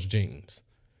 for those jeans.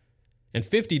 And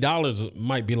 $50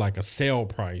 might be like a sale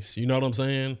price, you know what I'm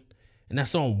saying? And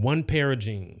that's on one pair of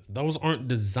jeans. Those aren't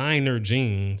designer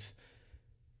jeans.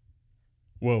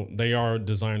 Well, they are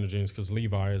designer jeans because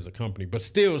Levi is a company, but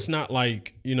still it's not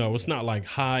like, it's not like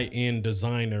high-end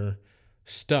designer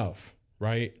stuff,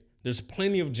 right? There's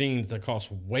plenty of jeans that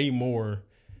cost way more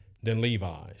than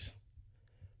Levi's.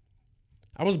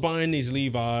 I was buying these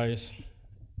Levi's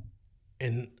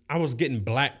and I was getting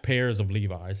black pairs of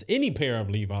Levi's, any pair of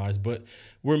Levi's, but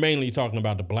we're mainly talking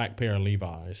about the black pair of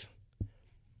Levi's.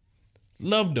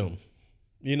 Loved them,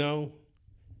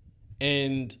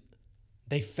 and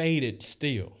they faded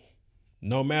still.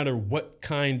 No matter what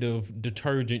kind of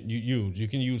detergent you use, you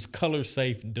can use color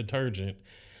safe detergent,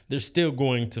 they're still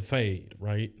going to fade,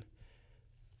 right?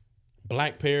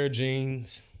 Black pair of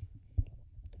jeans,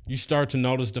 you start to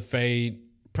notice the fade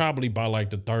probably by like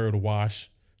the third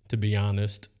wash, to be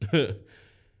honest.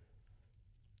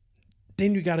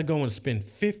 Then you got to go and spend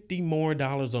 $50 more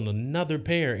on another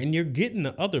pair, and you're getting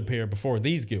the other pair before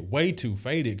these get way too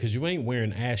faded because you ain't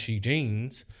wearing ashy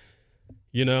jeans,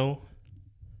 And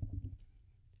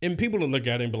people will look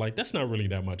at it and be like, that's not really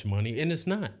that much money, and it's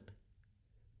not.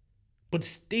 But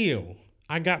still,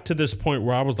 I got to this point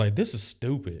where I was like, this is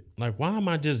stupid. Like, why am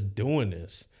I just doing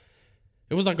this?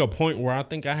 It was like a point where I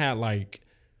think I had like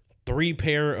 3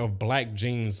 pair of black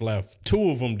jeans left.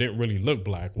 2 of them didn't really look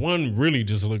black. One really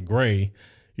just looked gray,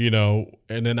 and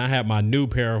then I had my new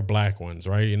pair of black ones,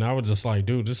 right? And I was just like,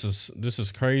 dude, this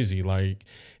is crazy. Like,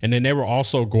 and then they were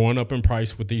also going up in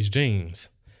price with these jeans.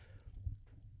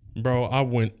 Bro, I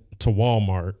went to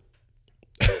Walmart.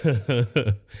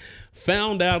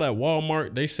 Found out at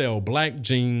Walmart they sell black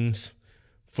jeans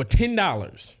for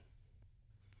 $10.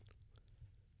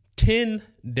 $10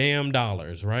 damn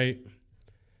dollars, right?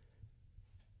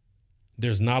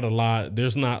 There's not a lot.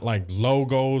 There's not like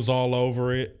logos all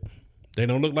over it. They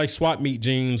don't look like swap meet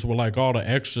jeans with like all the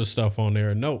extra stuff on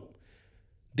there. Nope.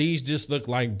 These just look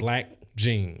like black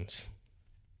jeans.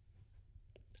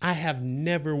 I have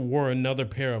never wore another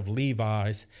pair of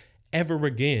Levi's ever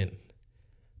again.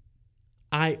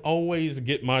 I always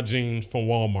get my jeans from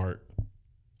Walmart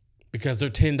because they're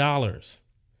 $10.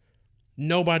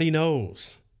 Nobody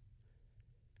knows.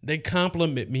 They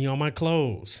compliment me on my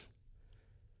clothes.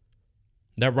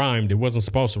 That rhymed. It wasn't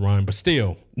supposed to rhyme, but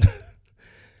still.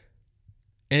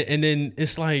 and then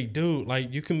it's like, dude,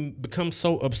 like you can become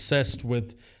so obsessed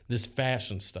with this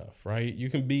fashion stuff, right? You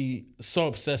can be so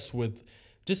obsessed with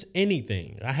just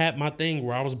anything. I had my thing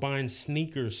where I was buying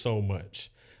sneakers so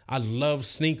much. I love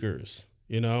sneakers,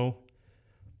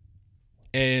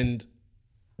 and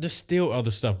there's still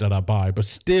other stuff that I buy, but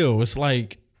still it's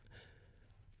like,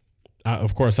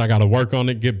 of course, I got to work on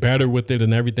it, get better with it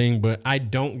and everything, but I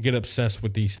don't get obsessed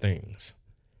with these things.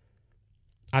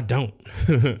 I don't.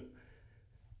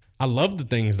 I love the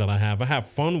things that I have. I have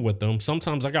fun with them.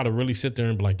 Sometimes I got to really sit there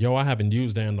and be like, yo, I haven't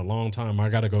used that in a long time. I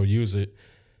got to go use it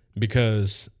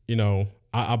because,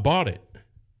 I bought it.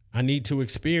 I need to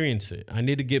experience it. I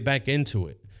need to get back into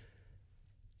it,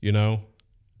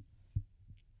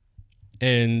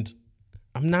 And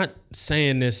I'm not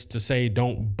saying this to say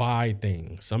don't buy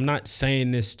things. I'm not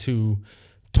saying this to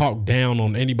talk down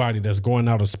on anybody that's going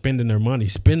out and spending their money.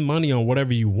 Spend money on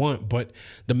whatever you want. But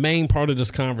the main part of this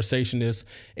conversation is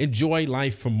enjoy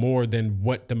life for more than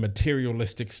what the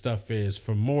materialistic stuff is,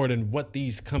 for more than what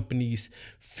these companies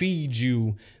feed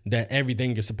you that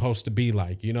everything is supposed to be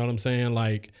like. You know what I'm saying?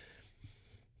 Like,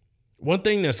 one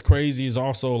thing that's crazy is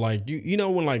also like,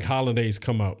 when like holidays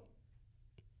come up,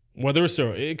 whether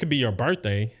it could be your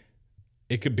birthday,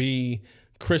 it could be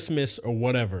Christmas or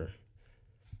whatever.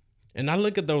 And I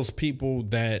look at those people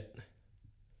that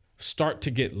start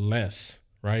to get less,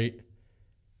 right?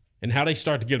 And how they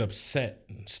start to get upset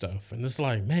and stuff. And it's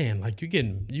like, man, like you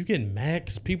getting mad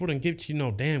because people didn't give you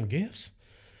no damn gifts.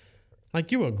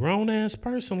 Like, you a grown ass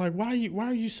person. Like, why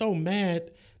are you so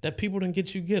mad that people didn't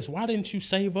get you gifts? Why didn't you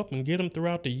save up and get them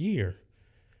throughout the year?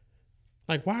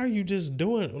 Like, why are you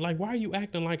why are you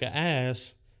acting like an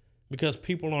ass because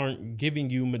people aren't giving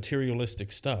you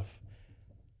materialistic stuff?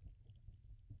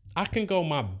 I can go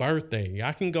my birthday,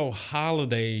 I can go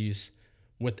holidays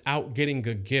without getting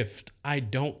a gift. I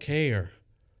don't care.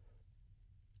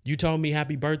 You told me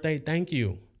happy birthday, thank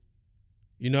you.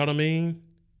 You know what I mean?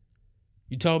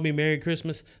 You told me Merry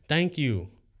Christmas, thank you.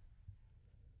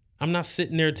 I'm not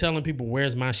sitting there telling people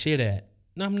where's my shit at.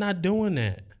 No, I'm not doing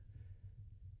that.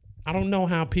 I don't know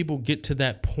how people get to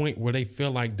that point where they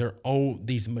feel like they're owed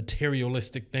these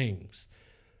materialistic things.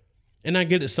 And I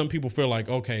get it. Some people feel like,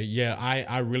 okay, yeah,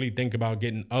 I really think about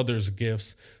getting others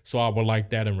gifts, so I would like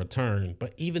that in return.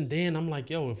 But even then, I'm like,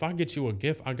 yo, if I get you a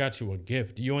gift, I got you a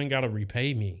gift. You ain't got to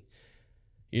repay me.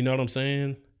 You know what I'm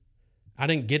saying? I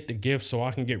didn't get the gift so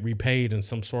I can get repaid in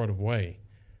some sort of way.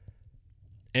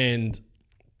 And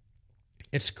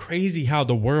it's crazy how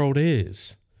the world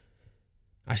is.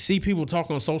 I see people talk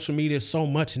on social media so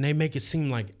much and they make it seem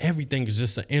like everything is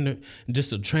just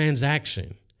a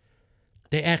transaction.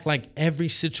 They act like every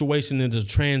situation is a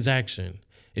transaction.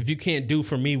 If you can't do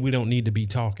for me, we don't need to be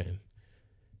talking.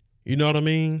 You know what I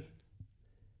mean?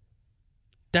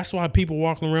 That's why people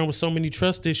walking around with so many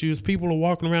trust issues. People are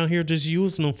walking around here just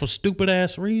using them for stupid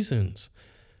ass reasons.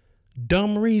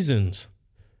 Dumb reasons.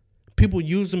 People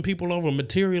using people over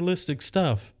materialistic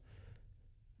stuff.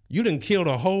 You done killed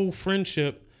a whole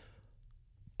friendship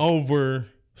over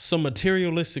some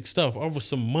materialistic stuff, over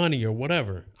some money or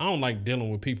whatever. I don't like dealing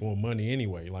with people with money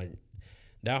anyway. Like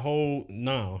that whole,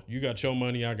 you got your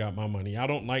money, I got my money. I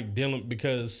don't like dealing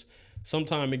because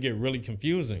sometimes it get really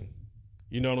confusing.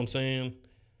 You know what I'm saying?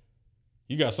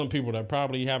 You got some people that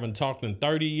probably haven't talked in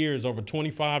 30 years over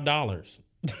 $25.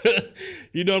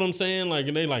 You know what I'm saying? Like,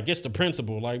 and they like, it's the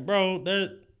principle. Like, bro,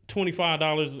 that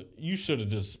 $25, you should have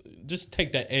just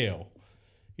take that L.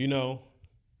 You know?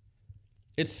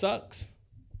 It sucks.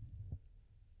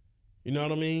 You know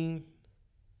what I mean?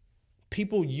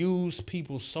 People use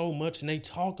people so much and they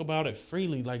talk about it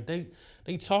freely. Like they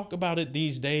talk about it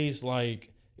these days like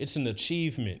It's an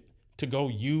achievement to go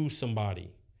use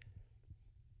somebody.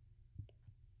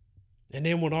 And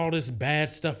then when all this bad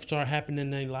stuff start happening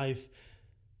in their life,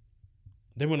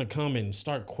 they want to come and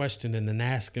start questioning and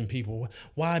asking people,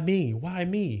 why me? Why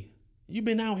me? You've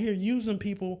been out here using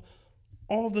people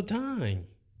all the time.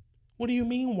 What do you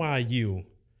mean, why you?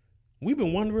 We've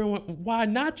been wondering, why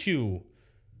not you?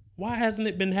 Why hasn't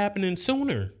it been happening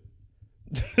sooner?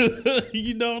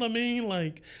 You know what I mean?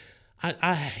 Like,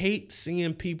 I hate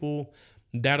seeing people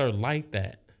that are like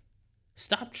that.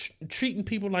 Stop treating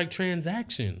people like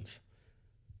transactions.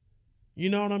 You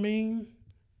know what I mean?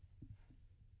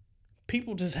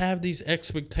 People just have these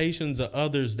expectations of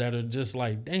others that are just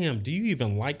like, damn, do you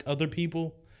even like other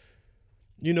people?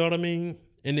 You know what I mean?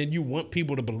 And then you want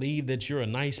people to believe that you're a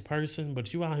nice person,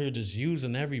 but you out here just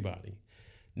using everybody.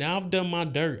 Now I've done my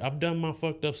dirt. I've done my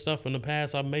fucked up stuff in the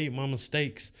past. I've made my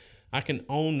mistakes. I can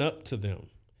own up to them.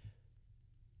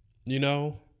 You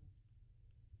know?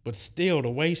 But still, the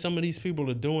way some of these people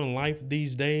are doing life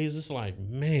these days, it's like,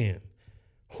 man,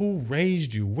 who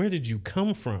raised you? Where did you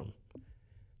come from?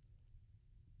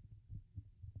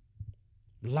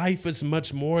 Life is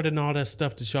much more than all that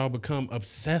stuff that y'all become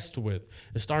obsessed with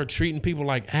and start treating people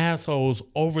like assholes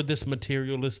over this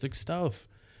materialistic stuff.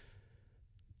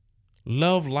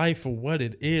 Love life for what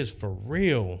it is, for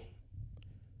real.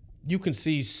 You can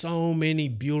see so many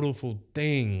beautiful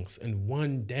things in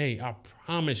one day. I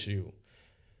promise you.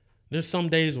 There's some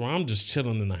days where I'm just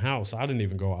chilling in the house. I didn't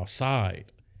even go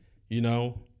outside, you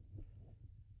know?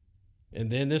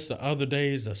 And then there's the other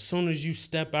days, as soon as you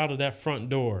step out of that front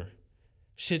door,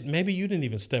 shit, maybe you didn't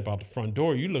even step out the front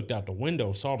door. You looked out the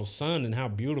window, saw the sun and how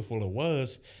beautiful it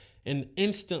was. And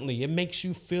instantly it makes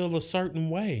you feel a certain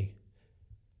way.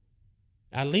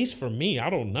 At least for me, I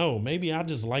don't know. Maybe I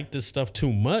just like this stuff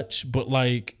too much. But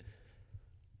like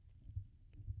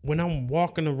when I'm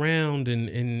walking around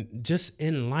and just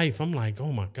in life, I'm like,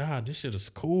 oh my God, this shit is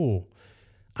cool.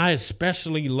 I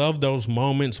especially love those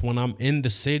moments when I'm in the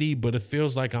city, but it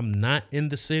feels like I'm not in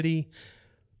the city.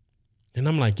 And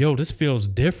I'm like, yo, this feels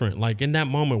different. Like in that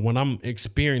moment when I'm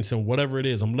experiencing whatever it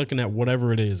is, I'm looking at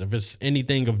whatever it is. If it's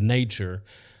anything of nature,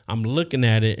 I'm looking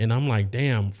at it and I'm like,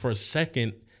 damn, for a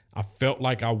second, I felt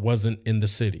like I wasn't in the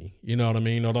city. You know what I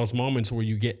mean? Or those moments where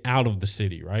you get out of the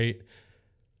city, right?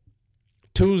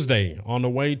 Tuesday, on the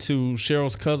way to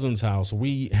Cheryl's cousin's house,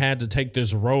 we had to take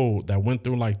this road that went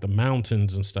through like the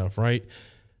mountains and stuff, right?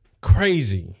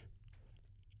 Crazy.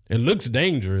 It looks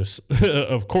dangerous.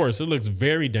 Of course, it looks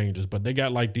very dangerous, but they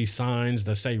got like these signs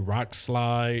that say rock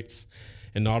slides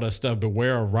and all that stuff.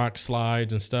 Beware of rock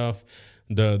slides and stuff.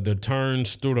 The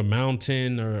turns through the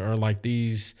mountain are like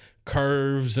these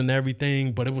curves and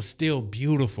everything, but it was still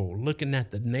beautiful. Looking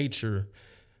at the nature,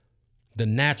 the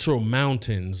natural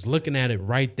mountains, looking at it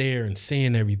right there and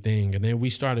seeing everything. And then we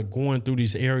started going through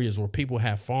these areas where people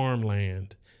had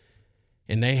farmland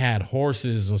and they had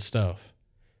horses and stuff,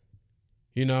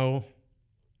 you know?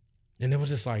 And it was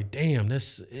just like, damn,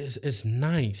 this is, it's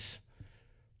nice.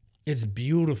 It's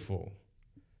beautiful.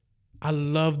 I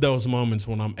love those moments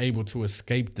when I'm able to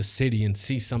escape the city and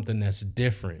see something that's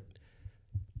different.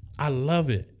 I love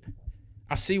it.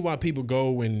 I see why people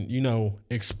go and, you know,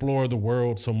 explore the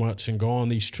world so much and go on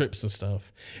these trips and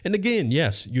stuff. And again,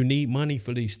 yes, you need money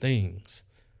for these things.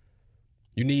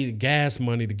 You need gas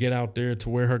money to get out there to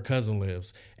where her cousin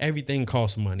lives. Everything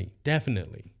costs money,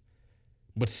 definitely.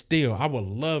 But still, I would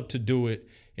love to do it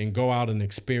and go out and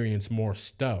experience more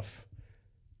stuff.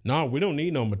 No, we don't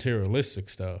need no materialistic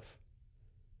stuff.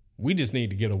 We just need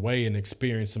to get away and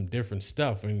experience some different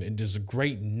stuff and just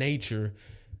great nature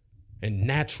and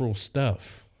natural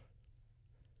stuff.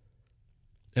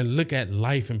 And look at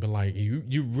life and be like,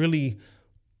 you really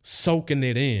soaking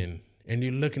it in. And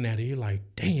you're looking at it, you're like,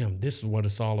 damn, this is what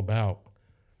it's all about.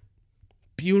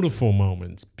 Beautiful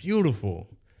moments, beautiful.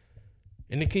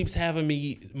 And it keeps having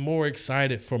me more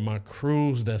excited for my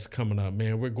cruise that's coming up,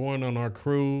 man. We're going on our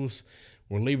cruise.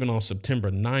 We're leaving on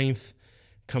September 9th,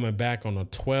 coming back on the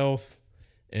 12th.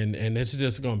 And it's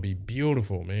just going to be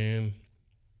beautiful, man.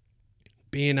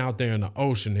 Being out there in the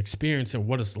ocean, experiencing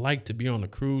what it's like to be on a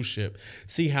cruise ship,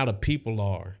 see how the people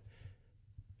are.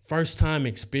 First time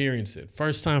experience it.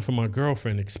 First time for my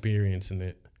girlfriend experiencing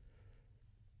it.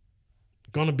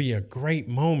 Gonna be a great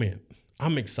moment.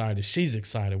 I'm excited. She's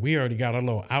excited. We already got our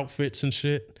little outfits and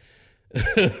shit.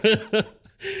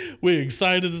 We're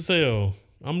excited as hell.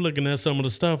 I'm looking at some of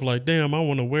the stuff like, damn, I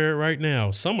want to wear it right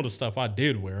now. Some of the stuff I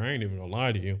did wear, I ain't even gonna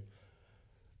lie to you.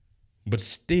 But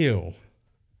still,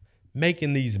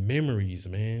 making these memories,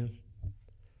 man.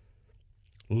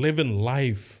 Living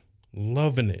life,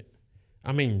 loving it.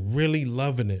 I mean, really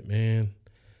loving it, man.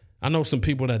 I know some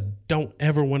people that don't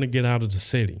ever want to get out of the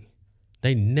city.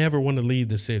 They never want to leave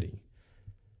the city.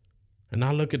 And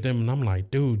I look at them and I'm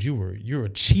like, dude, you were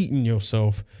cheating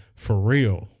yourself for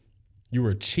real. You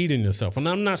were cheating yourself. And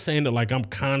I'm not saying that like I'm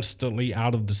constantly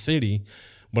out of the city,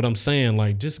 but I'm saying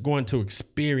like just going to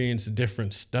experience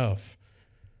different stuff.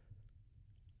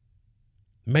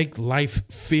 Make life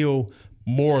feel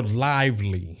more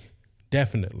lively.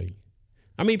 Definitely.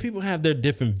 I mean, people have their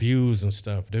different views and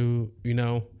stuff, dude. You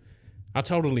know, I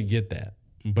totally get that.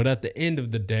 But at the end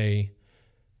of the day,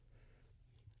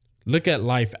 look at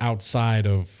life outside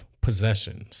of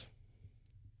possessions.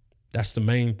 That's the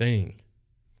main thing.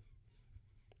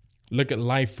 Look at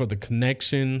life for the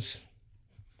connections.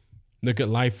 Look at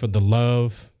life for the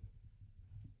love.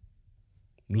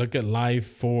 Look at life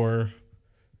for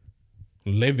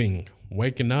living,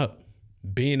 waking up,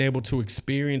 being able to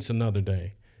experience another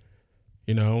day.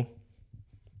 You know,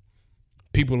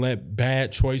 people let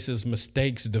bad choices,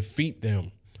 mistakes defeat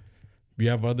them. You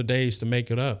have other days to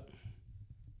make it up.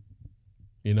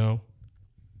 You know,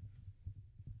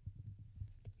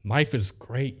 life is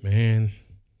great, man.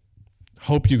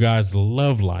 Hope you guys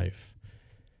love life.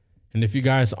 And if you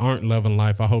guys aren't loving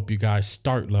life, I hope you guys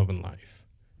start loving life.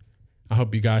 I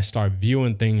hope you guys start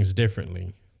viewing things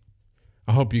differently.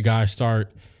 I hope you guys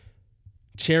start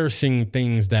cherishing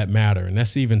things that matter. And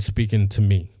that's even speaking to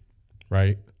me,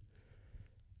 right?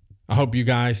 I hope you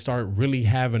guys start really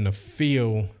having a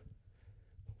feel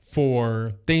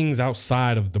for things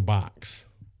outside of the box.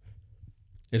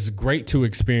 It's great to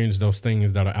experience those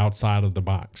things that are outside of the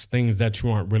box, things that you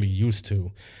aren't really used to.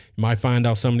 You might find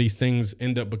out some of these things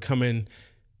end up becoming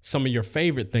some of your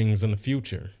favorite things in the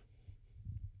future.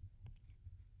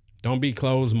 Don't be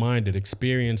closed-minded.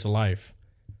 Experience life.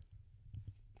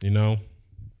 You know?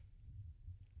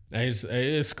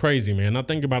 It's crazy, man. I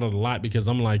think about it a lot because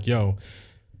I'm like, yo,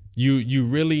 you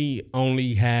really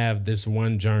only have this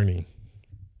one journey.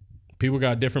 People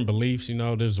got different beliefs, you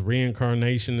know, there's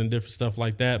reincarnation and different stuff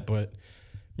like that. But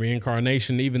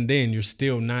reincarnation, even then, you're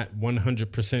still not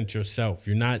 100% yourself.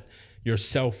 You're not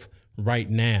yourself right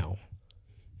now.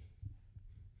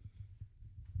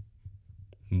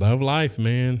 Love life,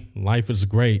 man. Life is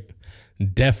great.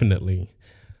 Definitely.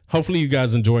 Hopefully you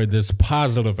guys enjoyed this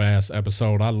positive ass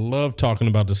episode. I love talking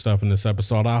about the stuff in this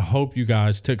episode. I hope you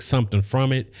guys took something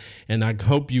from it. And I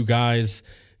hope you guys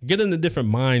get in a different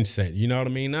mindset. You know what I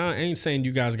mean? I ain't saying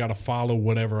you guys got to follow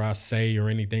whatever I say or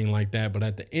anything like that. But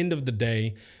at the end of the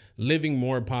day, living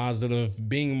more positive,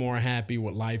 being more happy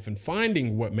with life and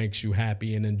finding what makes you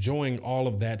happy and enjoying all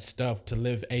of that stuff to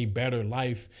live a better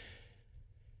life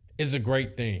is a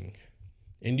great thing.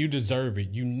 And you deserve it.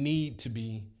 You need to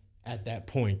be at that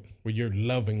point where you're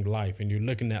loving life and you're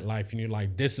looking at life and you're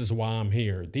like, this is why I'm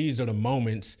here. These are the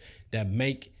moments that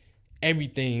make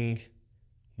everything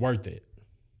worth it.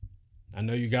 I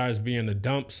know you guys be in the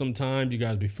dump sometimes. You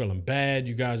guys be feeling bad.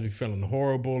 You guys be feeling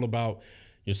horrible about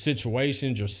your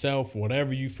situations, yourself,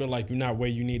 whatever you feel like you're not where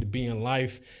you need to be in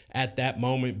life at that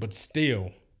moment. But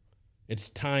still, it's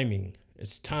timing.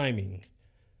 It's timing.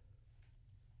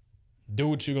 Do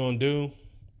what you're going to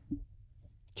do.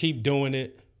 Keep doing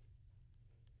it.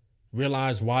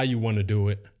 Realize why you want to do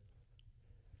it.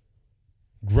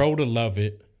 Grow to love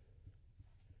it.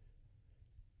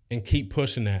 And keep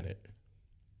pushing at it.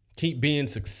 Keep being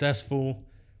successful.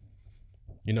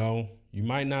 You know, you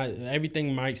might not,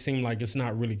 everything might seem like it's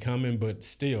not really coming, but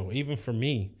still, even for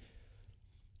me,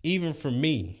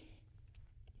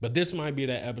 but this might be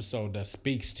that episode that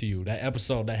speaks to you, that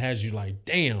episode that has you like,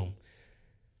 damn,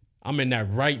 I'm in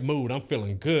that right mood. I'm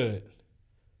feeling good.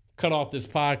 Cut off this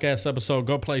podcast episode,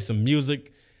 go play some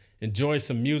music, enjoy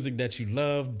some music that you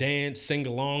love, dance, sing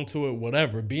along to it,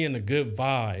 whatever. Be in a good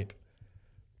vibe.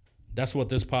 That's what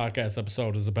this podcast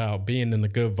episode is about, being in a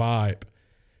good vibe.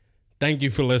 Thank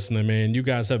you for listening, man. You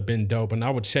guys have been dope, and I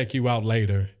will check you out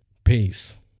later.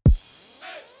 Peace.